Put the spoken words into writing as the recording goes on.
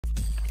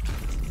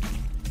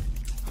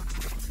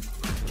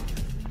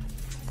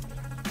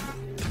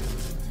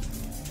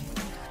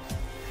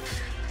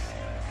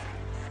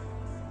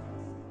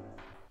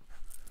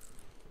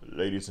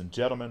Ladies and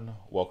gentlemen,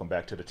 welcome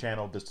back to the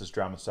channel. This is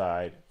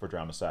DramaSydE for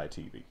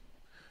DramaSydETV.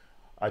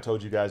 I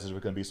told you guys there were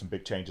going to be some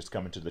big changes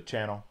coming to the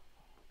channel.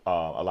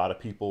 A lot of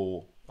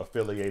people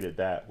affiliated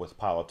that with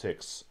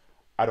politics.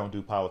 I don't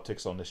do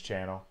politics on this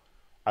channel.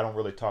 I don't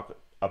really talk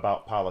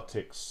about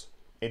politics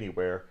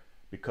anywhere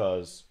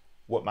because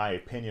what my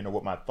opinion or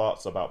what my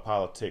thoughts about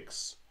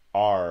politics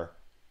are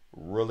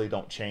really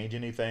don't change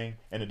anything,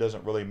 and it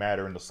doesn't really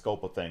matter in the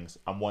scope of things.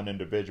 I'm one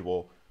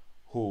individual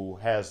who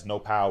has no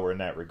power in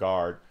that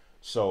regard.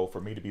 So for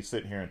me to be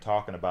sitting here and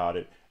talking about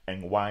it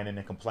and whining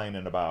and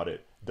complaining about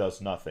it does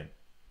nothing.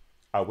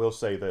 I will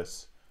say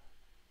this.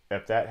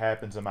 If that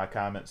happens in my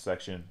comment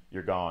section,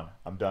 you're gone.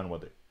 I'm done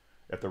with it.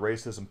 If the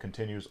racism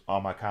continues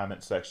on my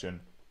comment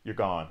section, you're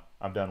gone.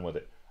 I'm done with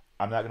it.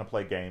 I'm not going to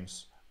play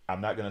games. I'm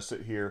not going to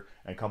sit here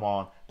and come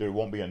on. There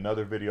won't be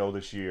another video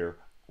this year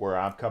where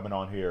I'm coming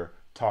on here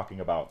talking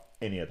about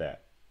any of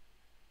that.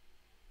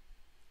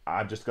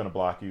 I'm just going to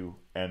block you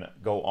and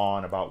go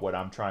on about what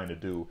I'm trying to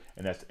do,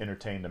 and that's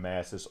entertain the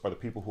masses or the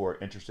people who are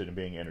interested in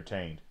being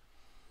entertained.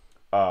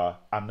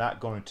 I'm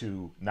not going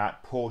to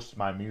not post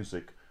my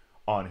music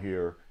on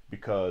here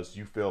because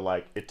you feel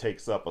like it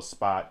takes up a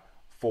spot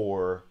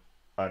for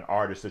an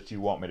artist that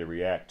you want me to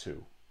react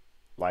to.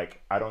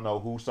 Like, I don't know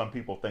who some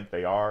people think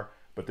they are,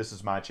 but this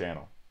is my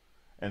channel.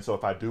 And so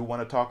if I do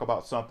want to talk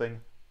about something,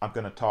 I'm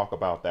going to talk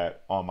about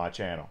that on my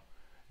channel.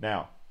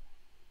 Now,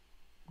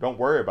 don't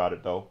worry about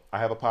it though. I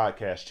have a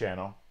podcast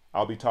channel.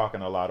 I'll be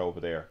talking a lot over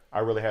there. I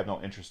really have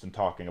no interest in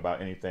talking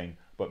about anything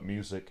but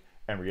music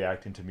and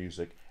reacting to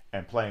music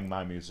and playing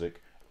my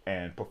music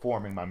and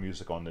performing my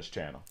music on this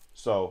channel.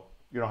 So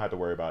you don't have to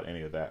worry about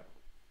any of that.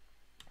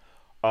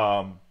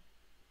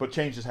 But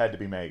changes had to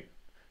be made.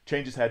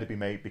 Changes had to be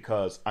made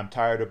because I'm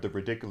tired of the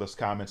ridiculous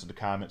comments in the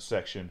comment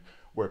section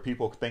where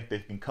people think they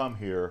can come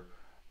here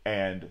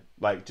and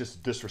like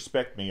just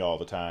disrespect me all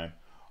the time.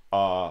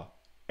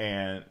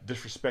 And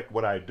disrespect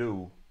what I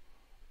do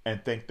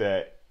and think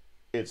that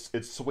it's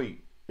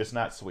sweet. It's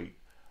not sweet.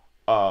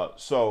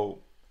 So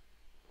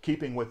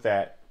keeping with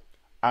that,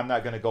 I'm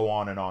not going to go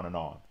on and on and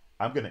on.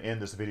 I'm going to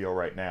end this video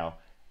right now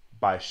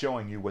by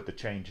showing you what the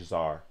changes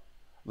are.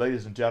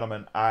 Ladies and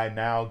gentlemen, I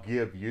now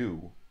give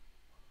you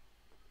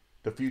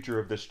the future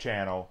of this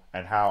channel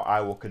and how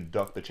I will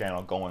conduct the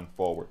channel going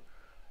forward.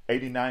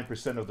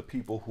 89% of the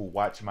people who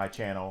watch my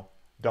channel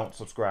don't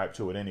subscribe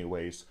to it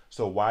anyways.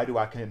 So why do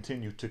I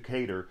continue to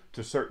cater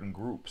to certain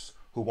groups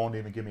who won't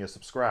even give me a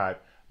subscribe,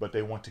 but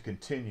they want to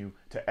continue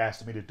to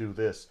ask me to do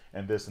this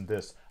and this and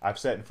this? I've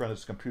sat in front of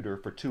this computer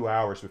for 2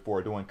 hours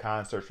before doing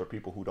concerts for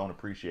people who don't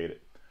appreciate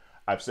it.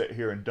 I've sat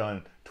here and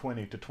done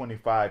 20 to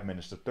 25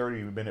 minutes to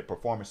 30-minute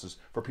performances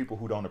for people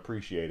who don't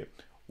appreciate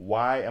it.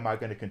 Why am I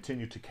going to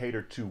continue to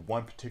cater to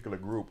one particular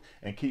group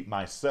and keep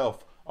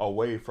myself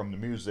away from the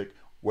music,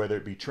 whether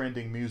it be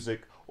trending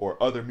music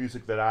or other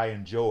music that I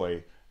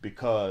enjoy,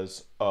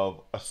 because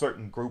of a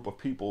certain group of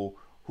people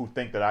who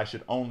think that I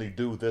should only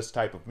do this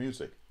type of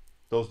music?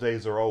 Those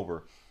days are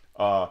over.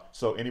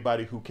 So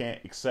anybody who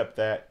can't accept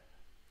that,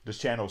 this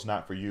channel is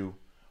not for you.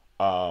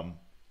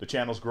 The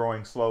channel's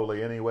growing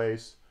slowly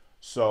anyways.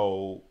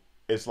 So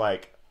it's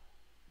like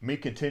me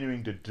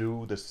continuing to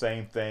do the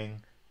same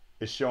thing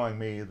is showing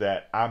me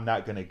that I'm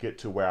not going to get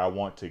to where I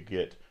want to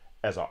get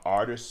as an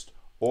artist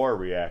or a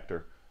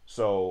reactor.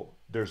 So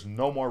there's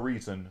no more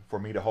reason for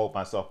me to hold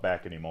myself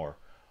back anymore.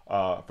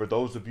 For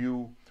those of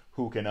you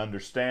who can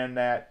understand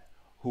that,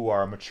 who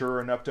are mature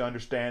enough to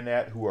understand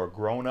that, who are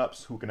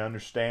grown-ups who can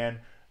understand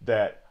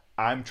that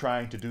I'm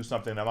trying to do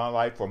something in my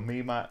life for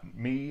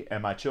me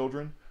and my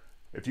children,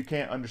 if you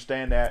can't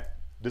understand that,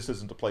 this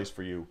isn't the place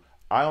for you.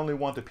 I only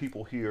want the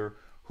people here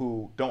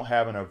who don't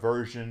have an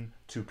aversion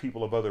to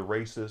people of other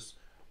races,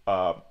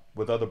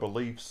 with other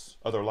beliefs,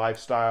 other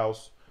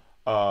lifestyles,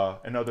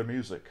 and other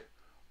music.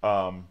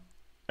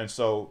 And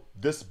so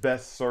this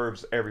best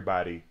serves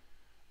everybody,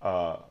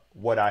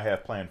 what I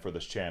have planned for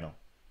this channel.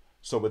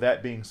 So with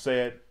that being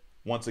said,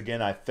 once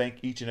again, I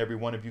thank each and every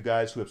one of you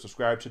guys who have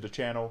subscribed to the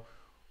channel,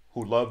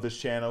 who love this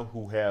channel,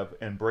 who have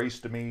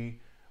embraced me,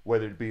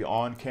 whether it be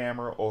on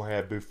camera or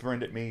have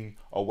befriended me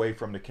away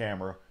from the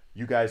camera.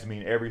 You guys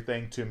mean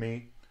everything to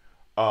me.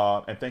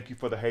 And thank you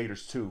for the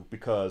haters too,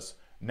 because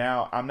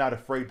now I'm not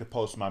afraid to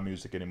post my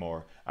music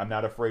anymore. I'm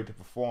not afraid to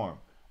perform.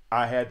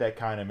 I had that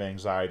kind of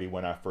anxiety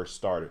when I first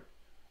started.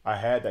 I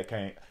had that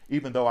kind of,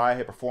 even though I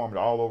had performed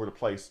all over the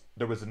place,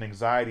 there was an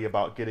anxiety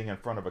about getting in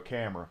front of a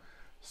camera,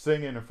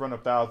 singing in front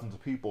of thousands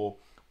of people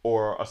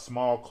or a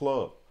small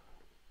club.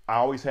 I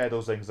always had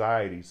those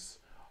anxieties,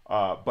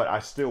 but I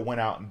still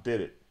went out and did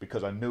it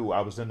because I knew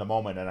I was in the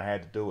moment and I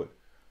had to do it.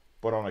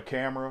 But on a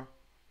camera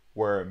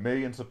where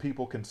millions of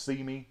people can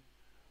see me,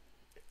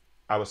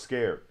 I was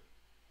scared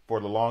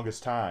for the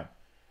longest time.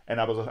 And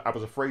I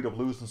was afraid of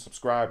losing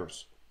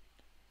subscribers.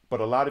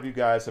 But a lot of you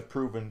guys have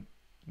proven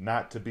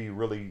not to be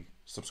really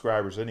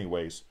subscribers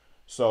anyways.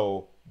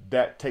 So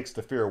that takes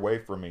the fear away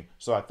from me.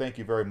 So I thank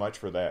you very much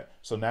for that.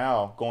 So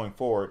now going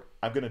forward,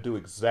 I'm going to do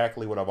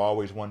exactly what I've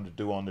always wanted to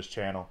do on this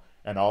channel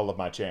and all of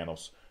my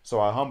channels.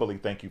 So I humbly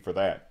thank you for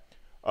that.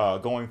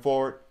 Going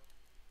forward,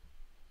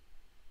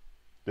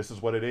 This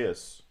is what it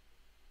is.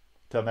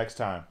 Till next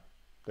time,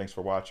 thanks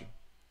for watching.